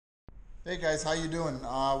Hey guys, how you doing?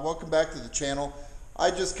 Welcome back to the channel.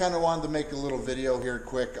 I just kind of wanted to make a little video here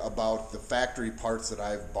quick about the factory parts that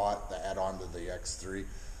I've bought to add on to the X3.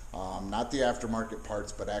 Not the aftermarket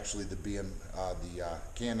parts, but actually the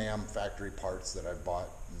Can-Am factory parts that I've bought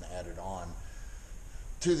and added on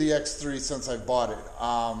to the X3 since I've bought it.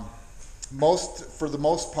 For the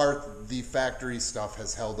most part, the factory stuff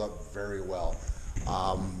has held up very well.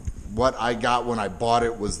 What I got when I bought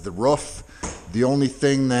it was the roof. The only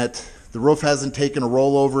thing that the roof hasn't taken a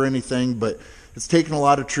rollover or anything, but it's taken a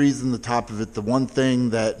lot of trees in the top of it. The one thing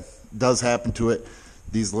that does happen to it,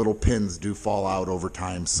 these little pins do fall out over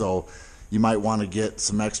time, so you might want to get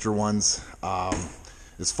some extra ones.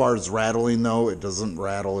 As far as rattling though, it doesn't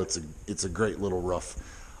rattle. It's a great little roof.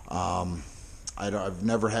 I've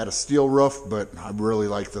never had a steel roof, but I really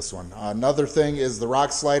like this one. Another thing is the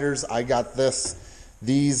rock sliders. I got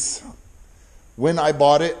these when I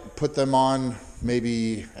bought it, put them on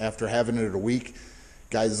maybe after having it a week.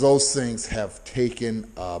 Guys, those things have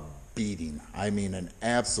taken a beating. I mean, an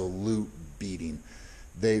absolute beating.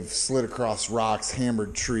 They've slid across rocks,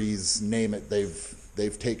 hammered trees, name it.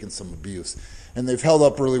 They've taken some abuse, and they've held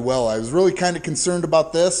up really well. I was really kind of concerned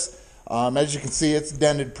about this. As you can see, it's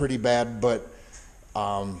dented pretty bad, but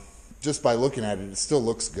just by looking at it, it still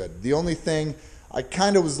looks good. The only thing, I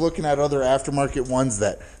kind of was looking at other aftermarket ones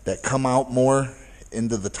that come out more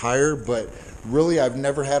into the tire, but really I've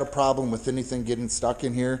never had a problem with anything getting stuck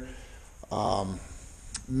in here.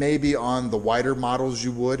 Maybe on the wider models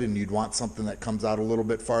you would, and you'd want something that comes out a little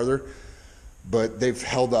bit farther, but they've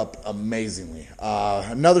held up amazingly.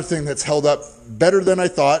 Another thing that's held up better than I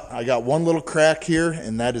thought, I got one little crack here,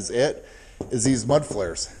 and that is it, is these mud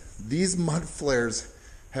flares. These mud flares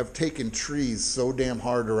have taken trees so damn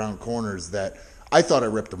hard around corners that I thought I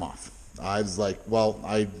ripped them off. I was like, well,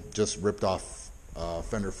 I just ripped off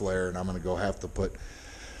fender flare, and I'm going to have to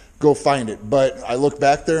go find it. But I look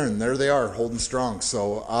back there, and there they are, holding strong.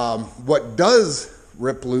 So what does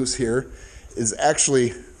rip loose here is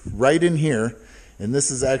actually right in here, and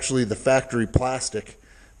this is actually the factory plastic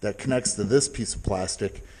that connects to this piece of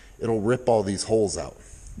plastic. It'll rip all these holes out.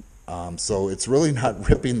 So it's really not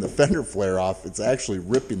ripping the fender flare off, it's actually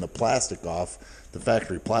ripping the plastic off, the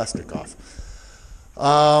factory plastic off.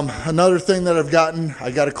 Another thing that I've gotten,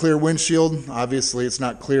 I got a clear windshield. Obviously it's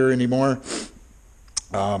not clear anymore.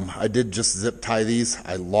 I did just zip tie these.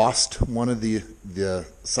 I lost one of the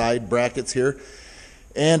side brackets here,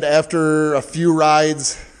 and after a few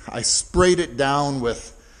rides I sprayed it down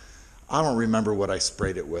with, I don't remember what I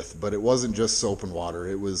sprayed it with, but it wasn't just soap and water.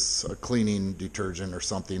 It was a cleaning detergent or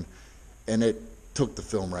something, and it took the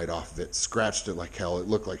film right off of it, scratched it like hell. It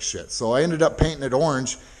looked like shit. So I ended up painting it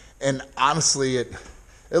orange, and honestly it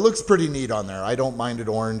looks pretty neat on there. I don't mind it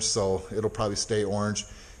orange, so it'll probably stay orange.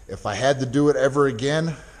 If I had to do it ever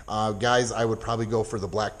again, guys, I would probably go for the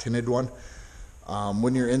black tinted one.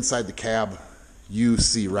 When you're inside the cab, you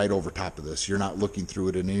see right over top of this. You're not looking through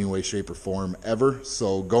it in any way, shape, or form ever.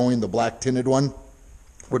 So going the black tinted one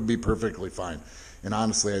would be perfectly fine. And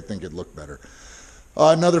honestly, I think it'd look better.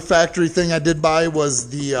 Another factory thing I did buy was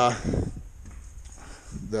the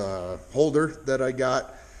holder that I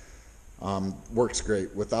got. Works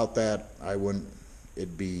great. Without that,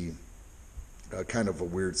 it'd be kind of a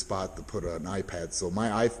weird spot to put an iPad. So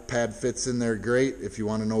my iPad fits in there great. If you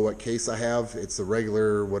want to know what case I have, it's a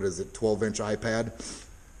regular, 12-inch iPad.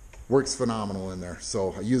 Works phenomenal in there.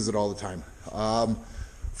 So I use it all the time.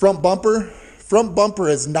 Front bumper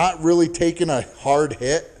has not really taken a hard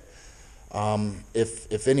hit,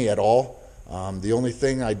 if any at all. The only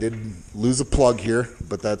thing, I did lose a plug here,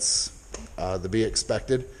 but that's to be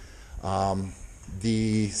expected.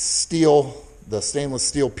 The stainless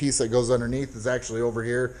steel piece that goes underneath is actually over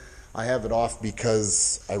here. I have it off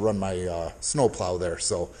because I run my snow plow there,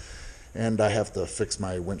 and I have to fix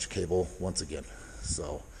my winch cable once again.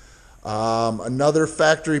 So another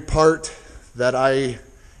factory part that I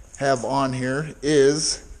have on here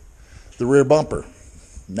is the rear bumper.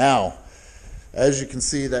 Now, as you can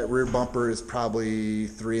see, that rear bumper is probably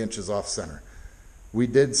 3 inches off center. We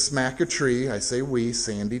did smack a tree. I say we,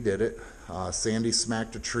 Sandy did it. Sandy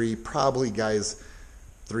smacked a tree, probably, guys,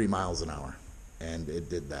 3 miles an hour, and it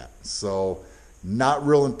did that. So not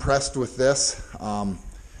real impressed with this.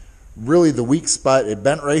 Really, the weak spot, it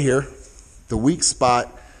bent right here. The weak spot,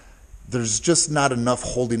 there's just not enough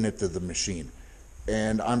holding it to the machine.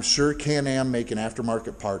 And I'm sure Can-Am, making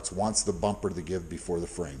aftermarket parts, wants the bumper to give before the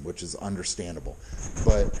frame, which is understandable.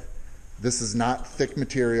 But this is not thick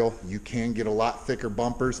material. You can get a lot thicker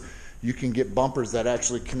bumpers. You can get bumpers that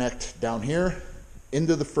actually connect down here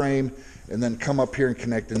into the frame and then come up here and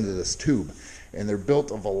connect into this tube. And they're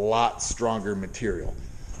built of a lot stronger material.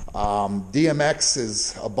 DMX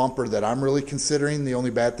is a bumper that I'm really considering. The only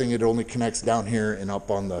bad thing, it only connects down here and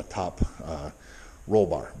up on the top roll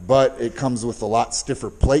bar. But it comes with a lot stiffer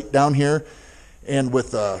plate down here and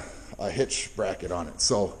with a hitch bracket on it.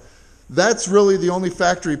 So that's really the only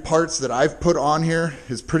factory parts that I've put on here,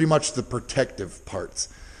 is pretty much the protective parts.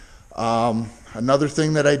 Another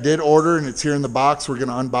thing that I did order, and it's here in the box, we're going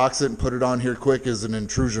to unbox it and put it on here quick, is an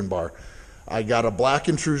intrusion bar. I got a black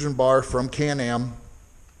intrusion bar from Can-Am.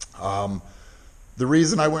 The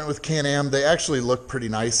reason I went with Can-Am, they actually look pretty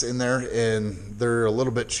nice in there, and they're a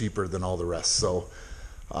little bit cheaper than all the rest. So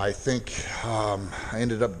I think I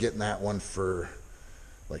ended up getting that one for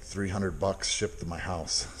like $300 shipped to my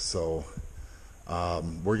house. So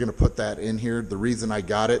we're going to put that in here. The reason I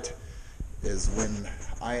got it is when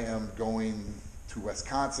I am going to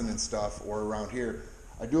Wisconsin and stuff, or around here,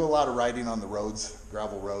 I do a lot of riding on the roads,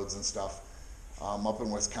 gravel roads and stuff. Up in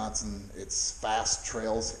Wisconsin, it's fast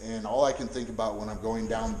trails, and all I can think about when I'm going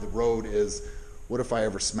down the road is, what if I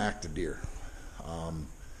ever smacked a deer?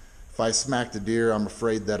 If I smacked a deer, I'm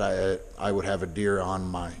afraid that I would have a deer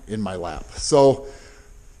in my lap. So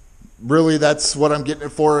really, that's what I'm getting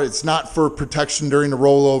it for. It's not for protection during the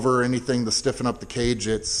rollover or anything to stiffen up the cage.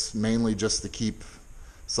 It's mainly just to keep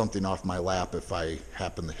something off my lap if I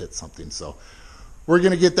happen to hit something. So we're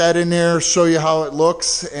going to get that in there, show you how it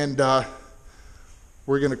looks, and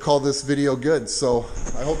we're going to call this video good. So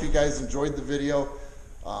I hope you guys enjoyed the video.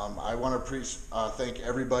 I want to thank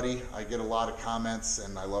everybody. I get a lot of comments,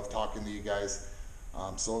 and I love talking to you guys.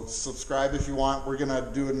 So subscribe if you want. We're going to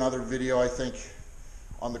do another video, I think,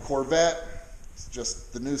 on the Corvette. It's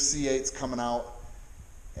just the new C8's coming out,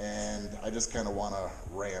 and I just kind of want to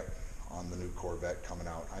rant on the new Corvette coming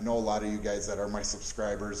out. I know a lot of you guys that are my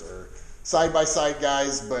subscribers are side-by-side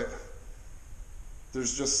guys, but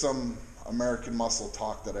there's just some American muscle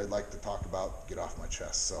talk that I'd like to talk about, get off my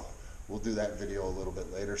chest. So we'll do that video a little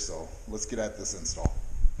bit later. So let's get at this install.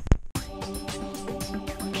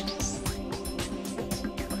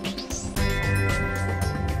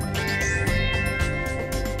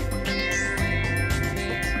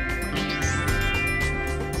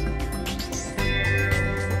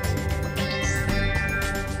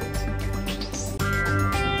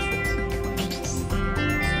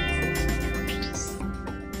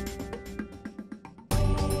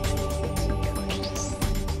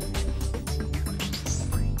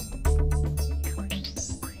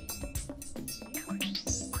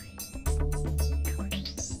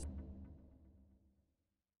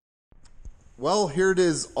 Well, here it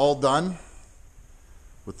is, all done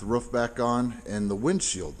with the roof back on and the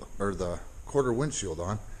windshield, or the quarter windshield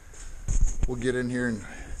on. We'll get in here and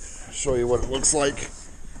show you what it looks like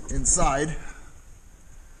inside.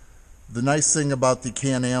 The nice thing about the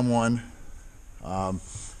Can-Am one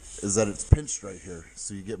is that it's pinched right here,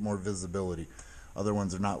 so you get more visibility. Other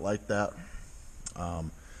ones are not like that.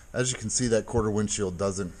 As you can see, that quarter windshield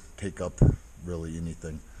doesn't take up really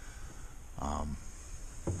anything.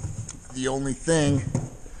 The only thing,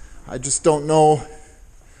 I just don't know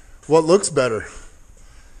what looks better.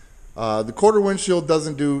 The quarter windshield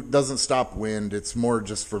doesn't stop wind. It's more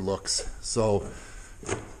just for looks. So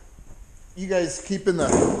you guys keep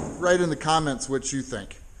write in the comments what you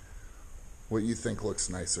think. What you think looks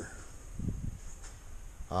nicer.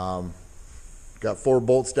 Got 4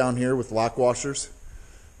 bolts down here with lock washers,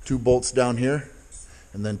 2 bolts down here,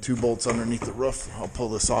 and then 2 bolts underneath the roof. I'll pull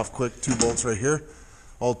this off quick. 2 bolts right here.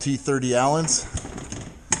 All T30 Allens.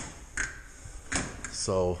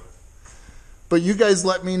 So, but you guys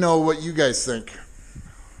let me know what you guys think.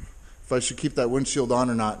 If I should keep that windshield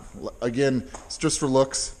on or not. Again, it's just for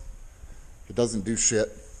looks. It doesn't do shit.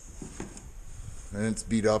 And it's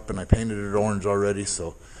beat up, and I painted it orange already,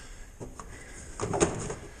 so.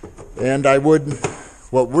 And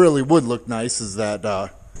what really would look nice is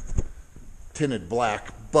that tinted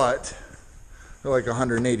black, but they're like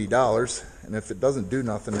 $180. And if it doesn't do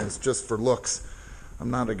nothing and it's just for looks, I'm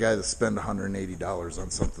not a guy that spend $180 on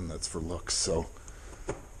something that's for looks. So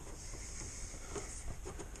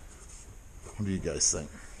what do you guys think?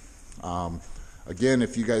 Again,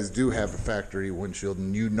 if you guys do have a factory windshield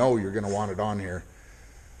and you know you're going to want it on here,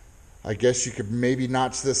 I guess you could maybe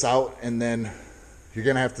notch this out, and then you're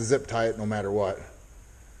going to have to zip tie it no matter what.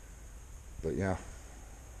 But yeah,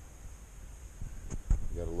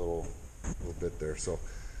 you got a little bit there. So,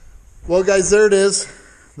 well, guys, there it is.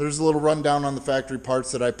 There's a little rundown on the factory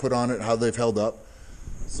parts that I put on it, how they've held up.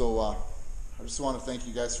 So I just want to thank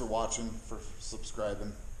you guys for watching, for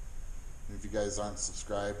subscribing. And if you guys aren't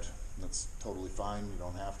subscribed, that's totally fine. You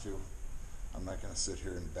don't have to. I'm not going to sit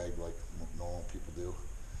here and beg like normal people do.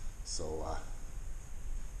 So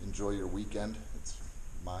enjoy your weekend. It's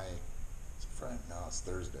my time. Now it's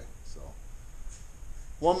Thursday. So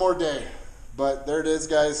one more day. But there it is,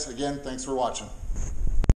 guys. Again, thanks for watching.